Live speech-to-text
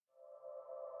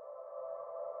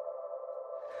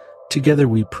Together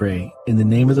we pray, in the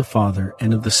name of the Father,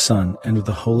 and of the Son, and of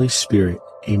the Holy Spirit.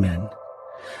 Amen.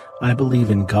 I believe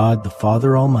in God, the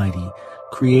Father Almighty,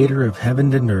 creator of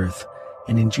heaven and earth,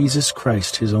 and in Jesus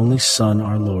Christ, his only Son,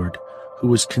 our Lord, who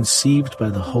was conceived by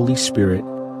the Holy Spirit,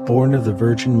 born of the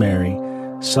Virgin Mary,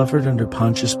 suffered under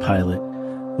Pontius Pilate,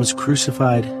 was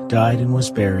crucified, died, and was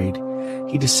buried.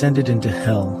 He descended into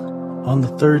hell. On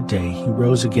the third day he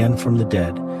rose again from the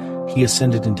dead. He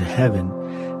ascended into heaven,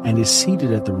 and is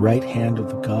seated at the right hand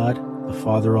of God, the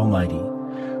Father Almighty.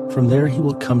 From there he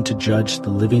will come to judge the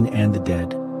living and the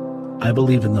dead. I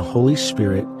believe in the Holy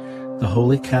Spirit, the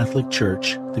Holy Catholic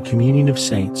Church, the communion of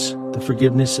saints, the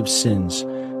forgiveness of sins,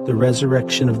 the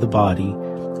resurrection of the body,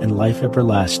 and life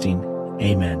everlasting.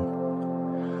 Amen.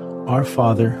 Our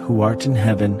Father, who art in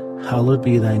heaven, hallowed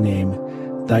be thy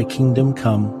name. Thy kingdom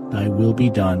come, thy will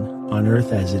be done, on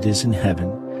earth as it is in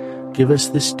heaven. Give us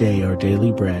this day our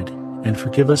daily bread, and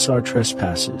forgive us our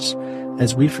trespasses,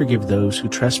 as we forgive those who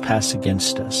trespass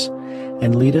against us.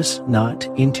 And lead us not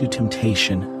into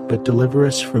temptation, but deliver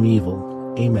us from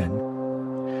evil. Amen.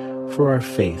 For our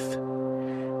faith.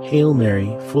 Hail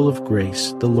Mary, full of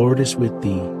grace, the Lord is with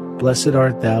thee. Blessed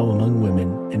art thou among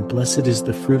women, and blessed is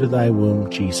the fruit of thy womb,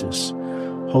 Jesus.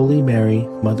 Holy Mary,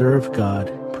 Mother of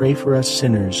God, pray for us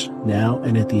sinners, now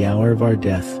and at the hour of our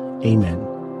death. Amen.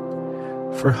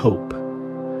 For hope.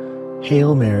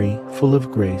 Hail Mary, full of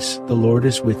grace, the Lord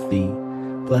is with thee.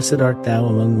 Blessed art thou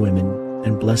among women,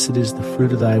 and blessed is the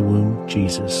fruit of thy womb,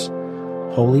 Jesus.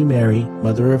 Holy Mary,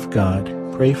 Mother of God,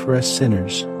 pray for us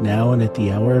sinners, now and at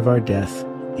the hour of our death.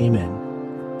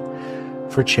 Amen.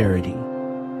 For charity.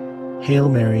 Hail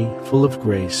Mary, full of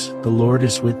grace, the Lord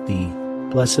is with thee.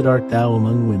 Blessed art thou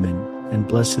among women, and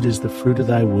blessed is the fruit of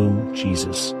thy womb,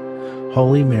 Jesus.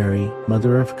 Holy Mary,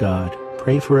 Mother of God,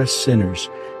 pray for us sinners,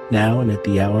 now and at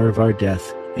the hour of our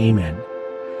death. Amen.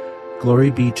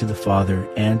 Glory be to the Father,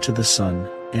 and to the Son,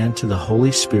 and to the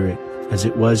Holy Spirit, as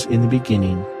it was in the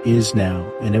beginning, is now,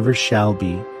 and ever shall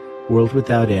be, world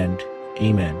without end.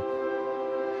 Amen.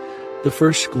 The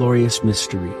first glorious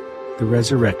mystery, the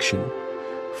resurrection.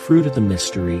 Fruit of the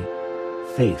mystery,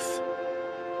 faith.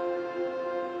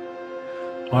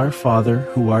 Our Father,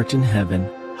 who art in heaven,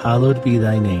 hallowed be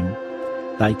thy name.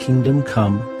 Thy kingdom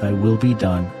come, thy will be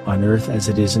done, on earth as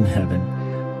it is in heaven.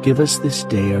 Give us this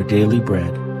day our daily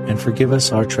bread, and forgive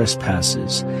us our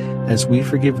trespasses, as we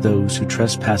forgive those who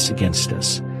trespass against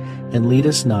us. And lead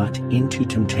us not into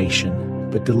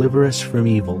temptation, but deliver us from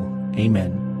evil.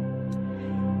 Amen.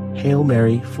 Hail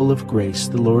Mary, full of grace,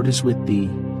 the Lord is with thee.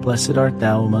 Blessed art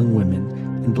thou among women,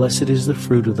 and blessed is the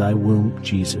fruit of thy womb,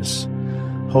 Jesus.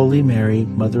 Holy Mary,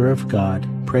 Mother of God,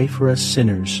 pray for us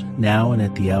sinners, now and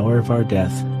at the hour of our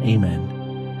death. Amen.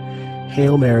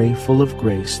 Hail Mary, full of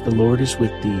grace, the Lord is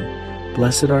with thee.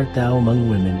 Blessed art thou among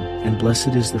women, and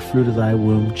blessed is the fruit of thy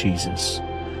womb, Jesus.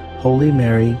 Holy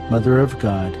Mary, Mother of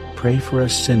God, pray for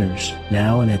us sinners,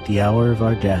 now and at the hour of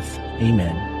our death.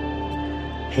 Amen.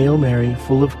 Hail Mary,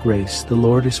 full of grace, the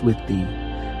Lord is with thee.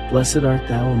 Blessed art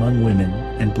thou among women,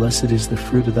 and blessed is the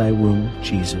fruit of thy womb,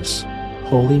 Jesus.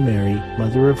 Holy Mary,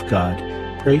 Mother of God,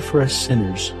 pray for us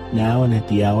sinners, now and at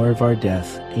the hour of our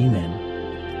death. Amen.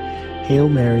 Hail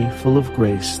Mary, full of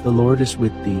grace, the Lord is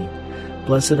with thee.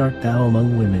 Blessed art thou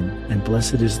among women, and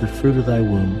blessed is the fruit of thy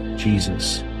womb,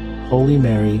 Jesus. Holy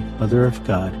Mary, Mother of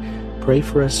God, pray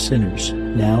for us sinners,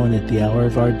 now and at the hour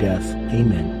of our death.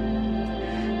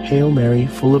 Amen. Hail Mary,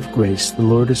 full of grace, the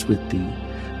Lord is with thee.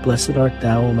 Blessed art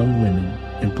thou among women,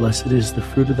 and blessed is the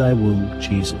fruit of thy womb,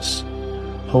 Jesus.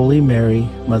 Holy Mary,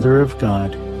 Mother of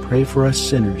God, pray for us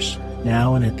sinners,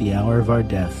 now and at the hour of our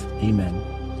death. Amen.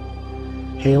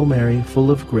 Hail Mary,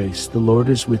 full of grace, the Lord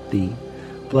is with thee.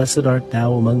 Blessed art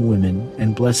thou among women,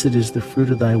 and blessed is the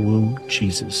fruit of thy womb,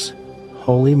 Jesus.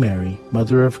 Holy Mary,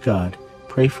 Mother of God,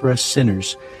 pray for us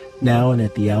sinners, now and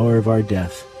at the hour of our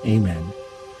death. Amen.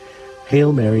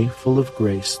 Hail Mary, full of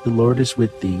grace, the Lord is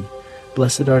with thee.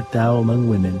 Blessed art thou among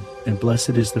women, and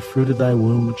blessed is the fruit of thy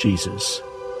womb, Jesus.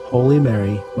 Holy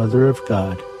Mary, Mother of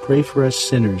God, pray for us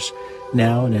sinners,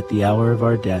 now and at the hour of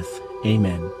our death.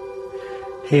 Amen.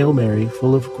 Hail Mary,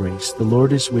 full of grace, the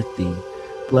Lord is with thee.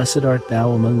 Blessed art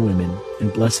thou among women,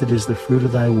 and blessed is the fruit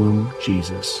of thy womb,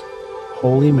 Jesus.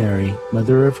 Holy Mary,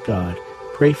 Mother of God,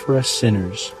 pray for us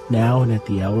sinners, now and at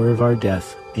the hour of our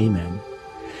death. Amen.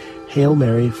 Hail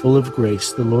Mary, full of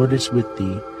grace, the Lord is with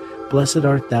thee. Blessed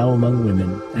art thou among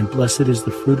women, and blessed is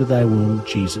the fruit of thy womb,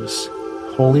 Jesus.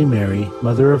 Holy Mary,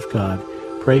 Mother of God,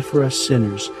 pray for us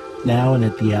sinners, now and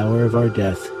at the hour of our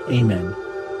death. Amen.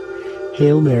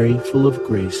 Hail Mary, full of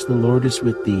grace, the Lord is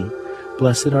with thee.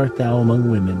 Blessed art thou among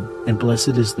women, and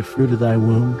blessed is the fruit of thy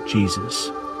womb, Jesus.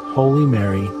 Holy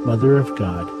Mary, Mother of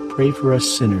God, pray for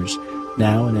us sinners,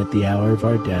 now and at the hour of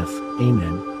our death.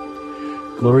 Amen.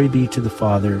 Glory be to the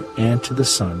Father, and to the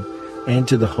Son, and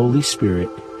to the Holy Spirit,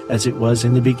 as it was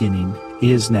in the beginning,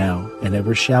 is now, and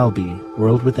ever shall be,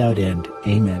 world without end.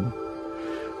 Amen.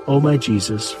 O my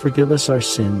Jesus, forgive us our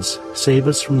sins, save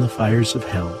us from the fires of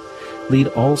hell. Lead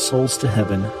all souls to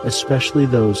heaven, especially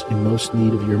those in most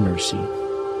need of your mercy.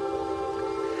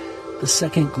 The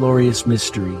second glorious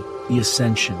mystery, the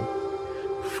Ascension.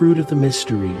 Fruit of the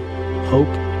mystery,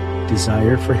 hope,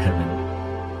 desire for heaven.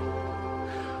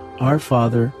 Our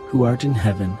Father, who art in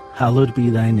heaven, hallowed be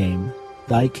thy name.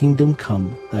 Thy kingdom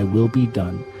come, thy will be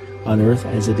done, on earth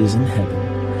as it is in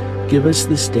heaven. Give us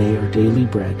this day our daily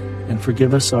bread, and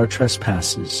forgive us our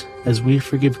trespasses, as we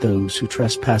forgive those who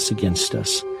trespass against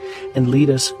us. And lead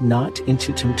us not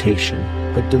into temptation,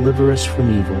 but deliver us from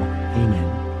evil.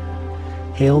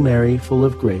 Amen. Hail Mary, full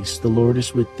of grace, the Lord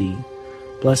is with thee.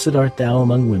 Blessed art thou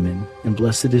among women, and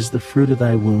blessed is the fruit of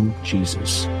thy womb,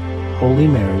 Jesus. Holy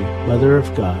Mary, Mother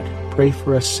of God, pray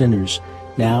for us sinners,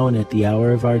 now and at the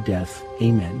hour of our death.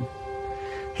 Amen.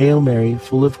 Hail Mary,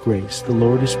 full of grace, the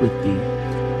Lord is with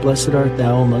thee. Blessed art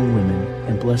thou among women,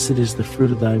 and blessed is the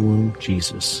fruit of thy womb,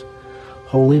 Jesus.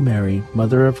 Holy Mary,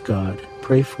 Mother of God,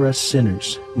 pray for us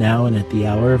sinners, now and at the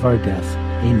hour of our death.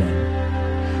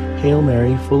 Amen. Hail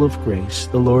Mary, full of grace,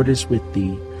 the Lord is with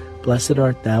thee. Blessed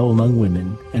art thou among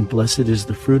women, and blessed is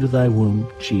the fruit of thy womb,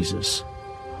 Jesus.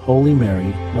 Holy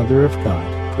Mary, Mother of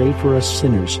God, pray for us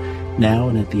sinners, now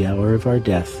and at the hour of our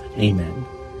death. Amen.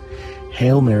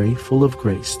 Hail Mary, full of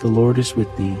grace, the Lord is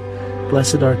with thee.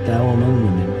 Blessed art thou among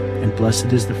women, and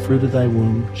blessed is the fruit of thy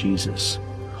womb, Jesus.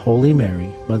 Holy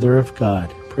Mary, Mother of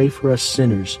God, pray for us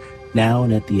sinners, now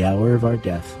and at the hour of our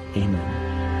death.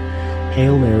 Amen.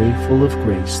 Hail Mary, full of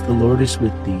grace, the Lord is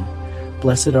with thee.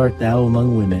 Blessed art thou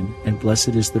among women, and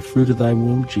blessed is the fruit of thy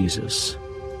womb, Jesus.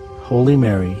 Holy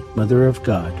Mary, Mother of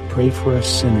God, pray for us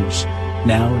sinners,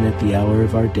 now and at the hour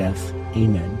of our death.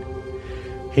 Amen.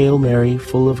 Hail Mary,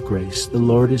 full of grace, the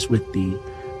Lord is with thee.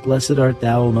 Blessed art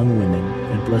thou among women,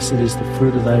 and blessed is the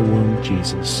fruit of thy womb,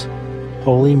 Jesus.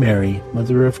 Holy Mary,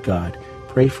 Mother of God,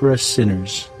 pray for us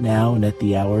sinners, now and at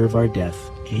the hour of our death.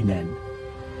 Amen.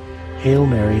 Hail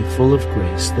Mary, full of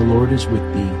grace, the Lord is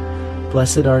with thee.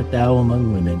 Blessed art thou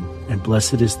among women, and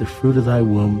blessed is the fruit of thy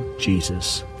womb,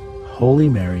 Jesus. Holy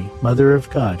Mary, Mother of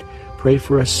God, pray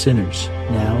for us sinners,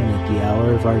 now and at the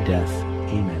hour of our death.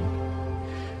 Amen.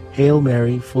 Hail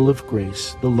Mary, full of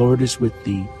grace, the Lord is with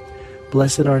thee.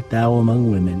 Blessed art thou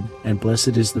among women, and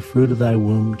blessed is the fruit of thy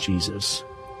womb, Jesus.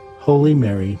 Holy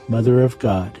Mary, Mother of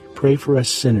God, pray for us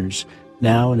sinners,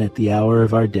 now and at the hour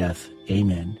of our death.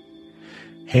 Amen.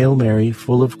 Hail Mary,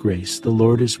 full of grace, the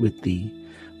Lord is with thee.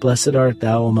 Blessed art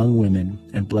thou among women,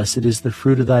 and blessed is the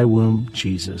fruit of thy womb,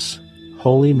 Jesus.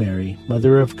 Holy Mary,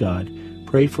 Mother of God,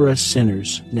 pray for us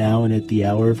sinners, now and at the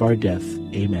hour of our death.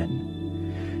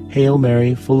 Amen. Hail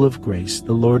Mary, full of grace,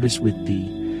 the Lord is with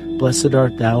thee. Blessed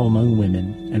art thou among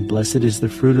women, and blessed is the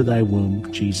fruit of thy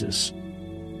womb, Jesus.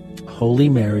 Holy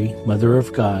Mary, Mother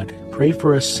of God, pray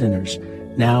for us sinners,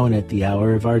 now and at the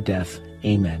hour of our death.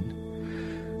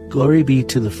 Amen. Glory be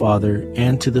to the Father,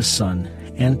 and to the Son,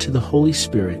 and to the Holy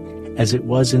Spirit, as it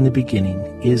was in the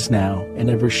beginning, is now, and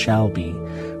ever shall be,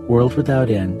 world without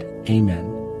end. Amen.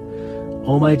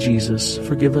 O my Jesus,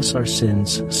 forgive us our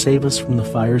sins, save us from the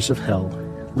fires of hell.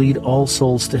 Lead all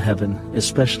souls to heaven,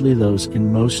 especially those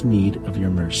in most need of your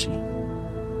mercy.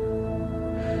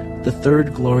 The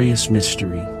third glorious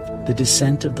mystery, the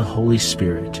descent of the Holy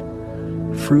Spirit.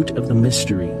 Fruit of the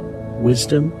mystery,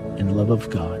 wisdom and love of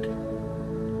God.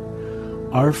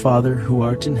 Our Father, who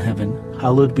art in heaven,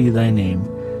 hallowed be thy name.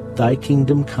 Thy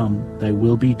kingdom come, thy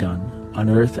will be done, on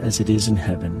earth as it is in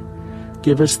heaven.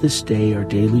 Give us this day our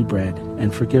daily bread,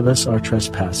 and forgive us our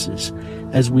trespasses,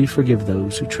 as we forgive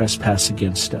those who trespass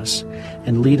against us.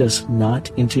 And lead us not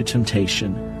into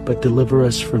temptation, but deliver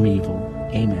us from evil.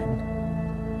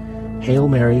 Amen. Hail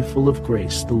Mary, full of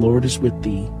grace, the Lord is with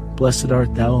thee. Blessed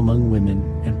art thou among women,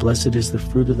 and blessed is the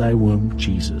fruit of thy womb,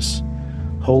 Jesus.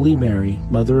 Holy Mary,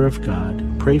 Mother of God,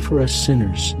 pray for us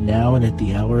sinners, now and at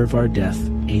the hour of our death.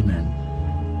 Amen.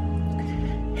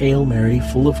 Hail Mary,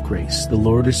 full of grace, the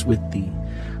Lord is with thee.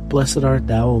 Blessed art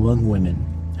thou among women,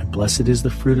 and blessed is the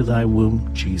fruit of thy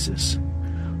womb, Jesus.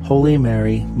 Holy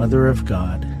Mary, Mother of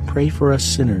God, pray for us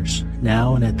sinners,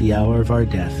 now and at the hour of our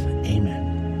death.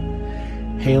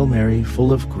 Amen. Hail Mary,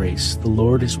 full of grace, the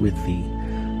Lord is with thee.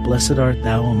 Blessed art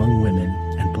thou among women,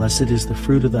 and blessed is the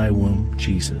fruit of thy womb,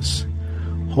 Jesus.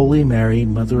 Holy Mary,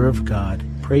 Mother of God,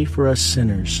 pray for us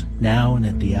sinners, now and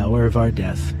at the hour of our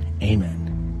death.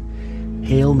 Amen.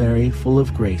 Hail Mary, full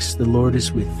of grace, the Lord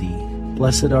is with thee.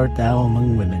 Blessed art thou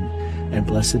among women, and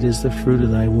blessed is the fruit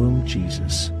of thy womb,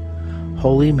 Jesus.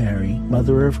 Holy Mary,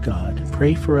 Mother of God,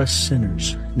 pray for us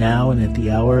sinners, now and at the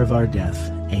hour of our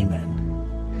death.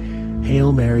 Amen.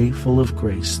 Hail Mary, full of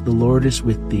grace, the Lord is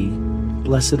with thee.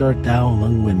 Blessed art thou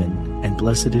among women, and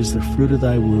blessed is the fruit of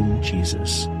thy womb,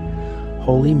 Jesus.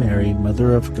 Holy Mary,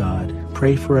 Mother of God,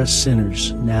 pray for us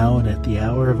sinners, now and at the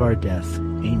hour of our death.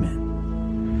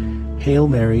 Amen. Hail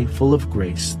Mary, full of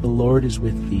grace, the Lord is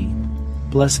with thee.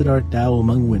 Blessed art thou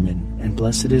among women, and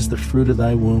blessed is the fruit of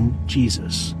thy womb,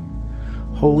 Jesus.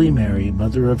 Holy Mary,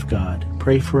 Mother of God,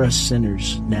 pray for us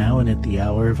sinners, now and at the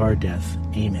hour of our death.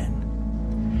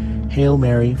 Amen. Hail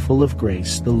Mary, full of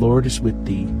grace, the Lord is with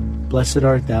thee. Blessed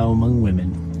art thou among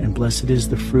women, and blessed is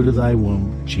the fruit of thy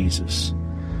womb, Jesus.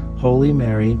 Holy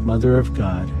Mary, Mother of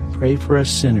God, pray for us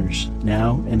sinners,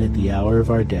 now and at the hour of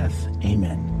our death.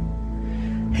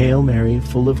 Amen. Hail Mary,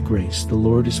 full of grace, the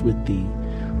Lord is with thee.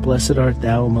 Blessed art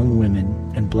thou among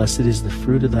women, and blessed is the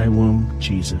fruit of thy womb,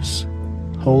 Jesus.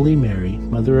 Holy Mary,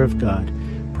 Mother of God,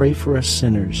 pray for us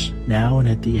sinners, now and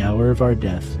at the hour of our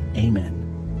death.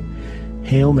 Amen.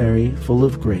 Hail Mary, full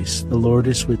of grace, the Lord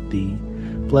is with thee.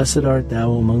 Blessed art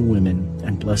thou among women,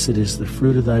 and blessed is the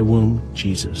fruit of thy womb,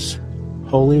 Jesus.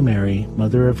 Holy Mary,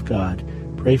 Mother of God,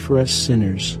 pray for us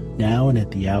sinners, now and at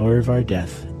the hour of our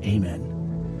death. Amen.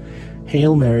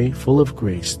 Hail Mary, full of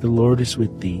grace, the Lord is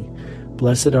with thee.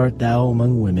 Blessed art thou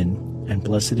among women, and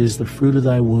blessed is the fruit of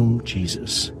thy womb,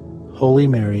 Jesus. Holy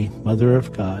Mary, Mother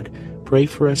of God, pray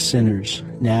for us sinners,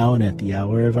 now and at the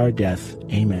hour of our death.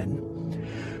 Amen.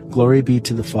 Glory be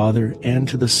to the Father, and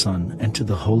to the Son, and to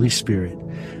the Holy Spirit,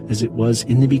 as it was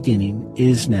in the beginning,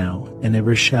 is now, and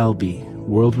ever shall be,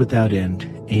 world without end.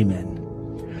 Amen.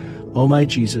 O my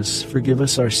Jesus, forgive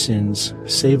us our sins,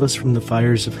 save us from the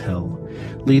fires of hell,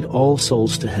 lead all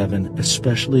souls to heaven,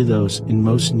 especially those in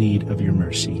most need of your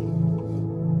mercy.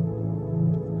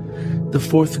 The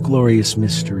fourth glorious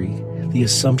mystery, the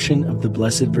Assumption of the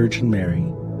Blessed Virgin Mary.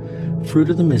 Fruit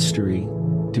of the mystery,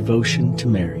 devotion to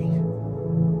Mary.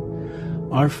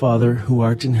 Our Father, who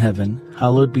art in heaven,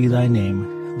 hallowed be thy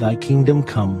name. Thy kingdom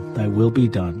come, thy will be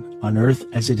done, on earth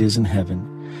as it is in heaven.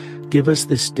 Give us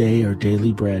this day our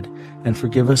daily bread, and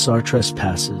forgive us our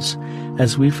trespasses,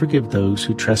 as we forgive those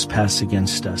who trespass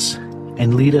against us.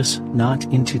 And lead us not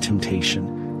into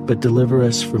temptation, but deliver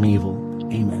us from evil.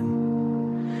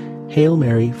 Amen. Hail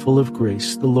Mary, full of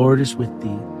grace, the Lord is with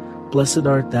thee. Blessed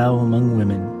art thou among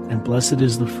women, and blessed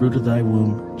is the fruit of thy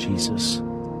womb, Jesus.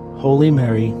 Holy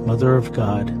Mary, Mother of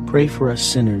God, pray for us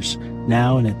sinners,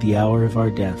 now and at the hour of our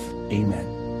death.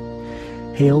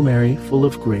 Amen. Hail Mary, full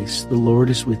of grace, the Lord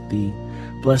is with thee.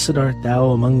 Blessed art thou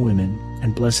among women,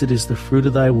 and blessed is the fruit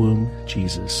of thy womb,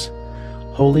 Jesus.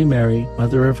 Holy Mary,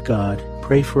 Mother of God,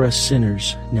 pray for us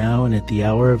sinners, now and at the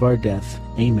hour of our death.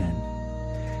 Amen.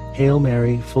 Hail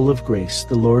Mary, full of grace,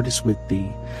 the Lord is with thee.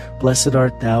 Blessed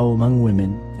art thou among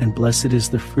women, and blessed is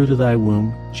the fruit of thy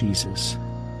womb, Jesus.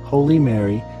 Holy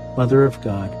Mary, Mother of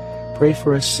God, pray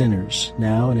for us sinners,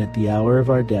 now and at the hour of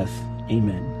our death.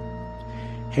 Amen.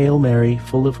 Hail Mary,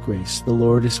 full of grace, the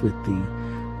Lord is with thee.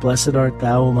 Blessed art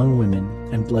thou among women,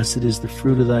 and blessed is the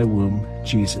fruit of thy womb,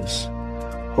 Jesus.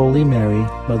 Holy Mary,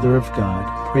 Mother of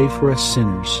God, pray for us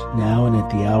sinners, now and at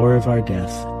the hour of our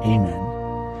death. Amen.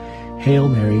 Hail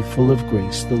Mary, full of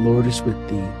grace, the Lord is with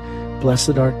thee.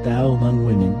 Blessed art thou among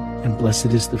women, and blessed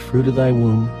is the fruit of thy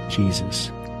womb, Jesus.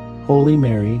 Holy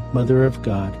Mary, Mother of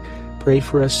God, pray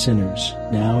for us sinners,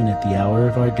 now and at the hour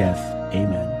of our death.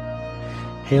 Amen.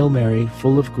 Hail Mary,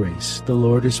 full of grace, the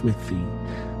Lord is with thee.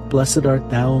 Blessed art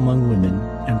thou among women,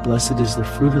 and blessed is the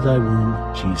fruit of thy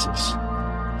womb, Jesus.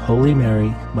 Holy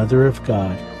Mary, Mother of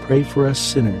God, pray for us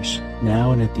sinners,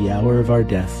 now and at the hour of our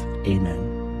death. Amen.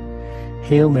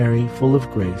 Hail Mary, full of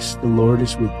grace, the Lord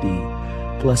is with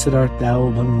thee. Blessed art thou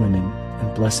among women,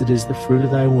 and blessed is the fruit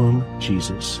of thy womb,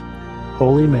 Jesus.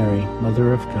 Holy Mary,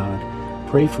 Mother of God,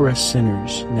 pray for us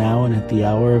sinners, now and at the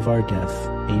hour of our death.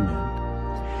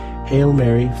 Amen. Hail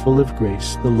Mary, full of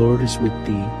grace, the Lord is with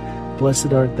thee.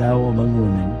 Blessed art thou among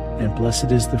women, and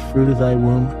blessed is the fruit of thy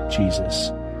womb,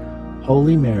 Jesus.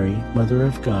 Holy Mary, Mother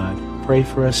of God, pray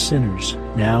for us sinners,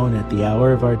 now and at the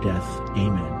hour of our death.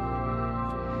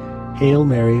 Amen. Hail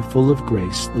Mary, full of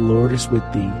grace, the Lord is with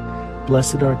thee.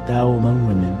 Blessed art thou among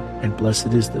women, and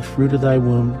blessed is the fruit of thy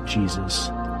womb, Jesus.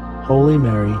 Holy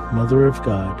Mary, Mother of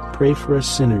God, pray for us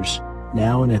sinners,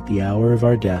 now and at the hour of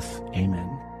our death. Amen.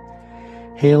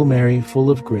 Hail Mary, full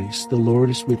of grace, the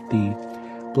Lord is with thee.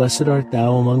 Blessed art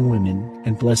thou among women,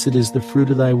 and blessed is the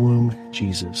fruit of thy womb,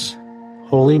 Jesus.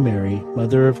 Holy Mary,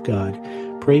 Mother of God,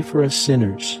 pray for us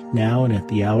sinners, now and at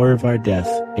the hour of our death.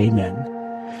 Amen.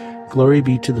 Glory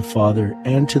be to the Father,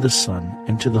 and to the Son,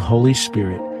 and to the Holy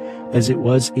Spirit, as it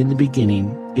was in the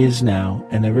beginning, is now,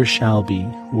 and ever shall be,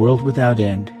 world without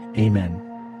end. Amen.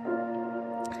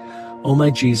 O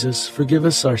my Jesus, forgive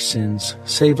us our sins,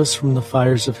 save us from the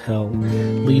fires of hell,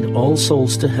 lead all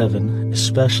souls to heaven,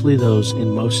 especially those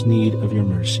in most need of your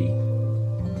mercy.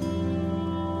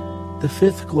 The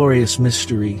fifth glorious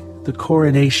mystery, the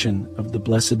coronation of the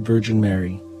Blessed Virgin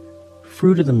Mary.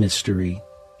 Fruit of the mystery,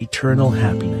 eternal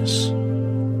happiness.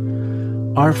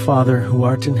 Our Father, who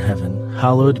art in heaven,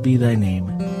 hallowed be thy name.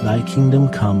 Thy kingdom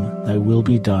come, thy will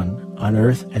be done, on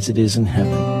earth as it is in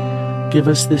heaven. Give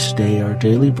us this day our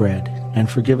daily bread, and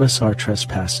forgive us our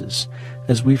trespasses,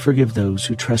 as we forgive those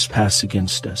who trespass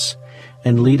against us.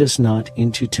 And lead us not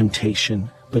into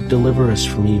temptation, but deliver us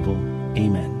from evil.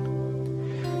 Amen.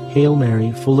 Hail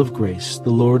Mary, full of grace, the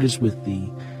Lord is with thee.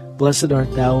 Blessed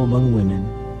art thou among women,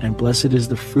 and blessed is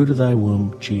the fruit of thy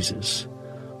womb, Jesus.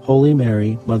 Holy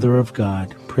Mary, Mother of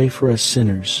God, pray for us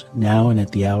sinners, now and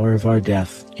at the hour of our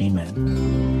death.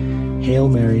 Amen. Hail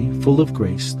Mary, full of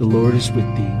grace, the Lord is with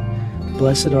thee.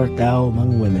 Blessed art thou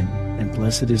among women, and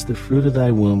blessed is the fruit of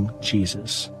thy womb,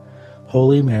 Jesus.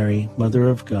 Holy Mary, Mother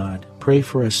of God, pray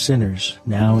for us sinners,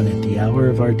 now and at the hour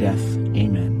of our death.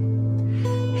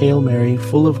 Amen. Hail Mary,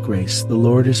 full of grace, the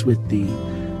Lord is with thee.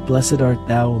 Blessed art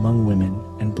thou among women,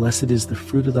 and blessed is the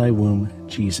fruit of thy womb,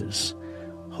 Jesus.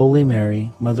 Holy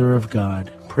Mary, Mother of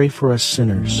God, pray for us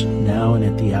sinners, now and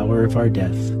at the hour of our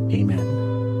death.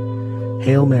 Amen.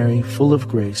 Hail Mary, full of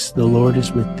grace, the Lord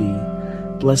is with thee.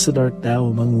 Blessed art thou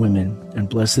among women, and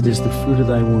blessed is the fruit of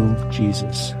thy womb,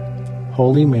 Jesus.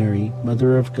 Holy Mary,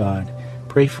 Mother of God,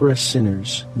 pray for us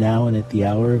sinners, now and at the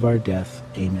hour of our death.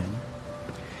 Amen.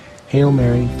 Hail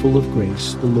Mary, full of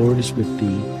grace, the Lord is with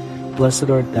thee. Blessed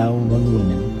art thou among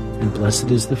women, and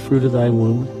blessed is the fruit of thy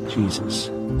womb, Jesus.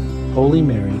 Holy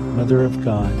Mary, Mother of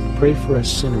God, pray for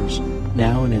us sinners,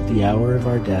 now and at the hour of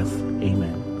our death.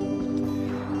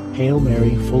 Amen. Hail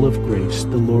Mary, full of grace,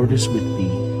 the Lord is with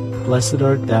thee. Blessed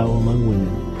art thou among women,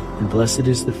 and blessed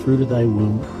is the fruit of thy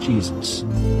womb, Jesus.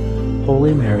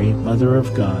 Holy Mary, Mother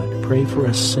of God, pray for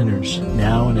us sinners,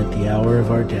 now and at the hour of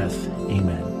our death.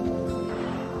 Amen.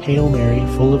 Hail Mary,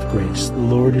 full of grace, the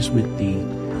Lord is with thee.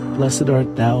 Blessed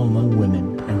art thou among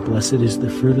women, and blessed is the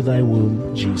fruit of thy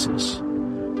womb, Jesus.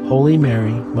 Holy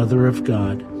Mary, Mother of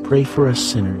God, pray for us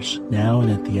sinners, now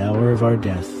and at the hour of our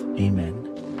death. Amen.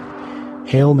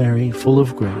 Hail Mary, full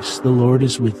of grace, the Lord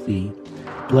is with thee.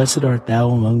 Blessed art thou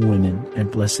among women, and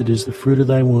blessed is the fruit of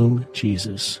thy womb,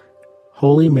 Jesus.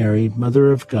 Holy Mary,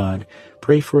 Mother of God,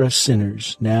 pray for us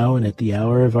sinners, now and at the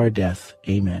hour of our death.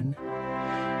 Amen.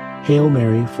 Hail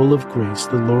Mary, full of grace,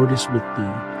 the Lord is with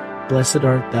thee. Blessed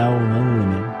art thou among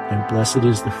women, and blessed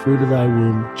is the fruit of thy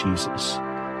womb, Jesus.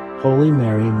 Holy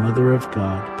Mary, Mother of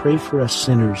God, pray for us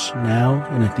sinners, now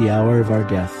and at the hour of our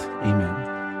death. Amen.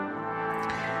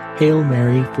 Hail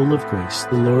Mary, full of grace,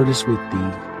 the Lord is with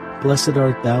thee. Blessed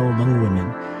art thou among women,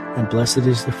 and blessed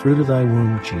is the fruit of thy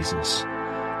womb, Jesus.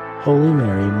 Holy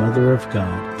Mary, Mother of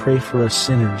God, pray for us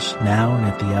sinners, now and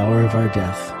at the hour of our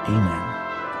death.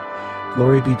 Amen.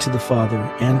 Glory be to the Father,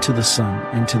 and to the Son,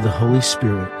 and to the Holy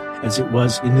Spirit, as it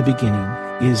was in the beginning,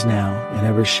 is now, and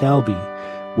ever shall be,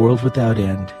 world without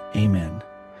end. Amen.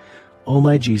 O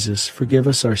my Jesus, forgive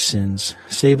us our sins,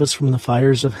 save us from the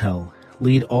fires of hell,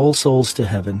 lead all souls to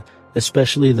heaven,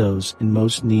 especially those in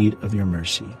most need of your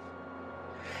mercy.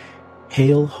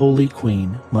 Hail, Holy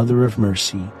Queen, Mother of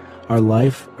Mercy, our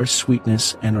life, our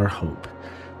sweetness, and our hope.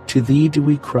 To thee do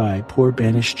we cry, poor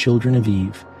banished children of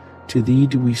Eve. To thee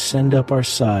do we send up our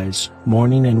sighs,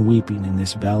 mourning and weeping in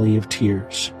this valley of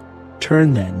tears.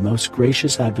 Turn then, most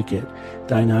gracious Advocate,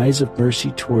 thine eyes of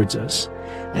mercy towards us,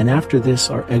 and after this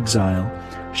our exile,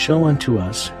 show unto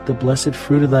us the blessed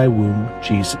fruit of thy womb,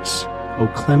 Jesus. O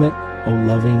clement, O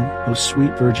loving, O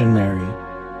sweet Virgin Mary,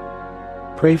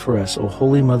 pray for us, O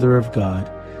Holy Mother of God,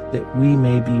 that we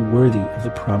may be worthy of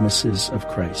the promises of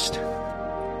Christ.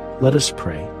 Let us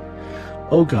pray.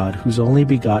 O God, whose only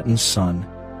begotten Son,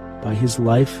 by his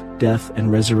life, death,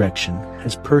 and resurrection,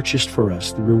 has purchased for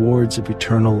us the rewards of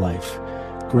eternal life,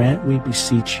 grant, we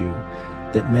beseech you,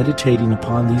 that meditating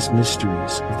upon these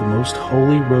mysteries of the most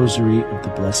holy Rosary of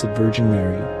the Blessed Virgin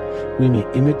Mary, we may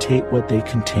imitate what they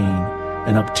contain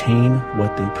and obtain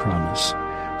what they promise.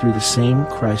 Through the same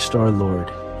Christ our Lord.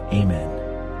 Amen.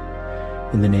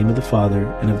 In the name of the Father,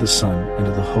 and of the Son, and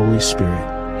of the Holy Spirit.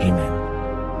 Amen.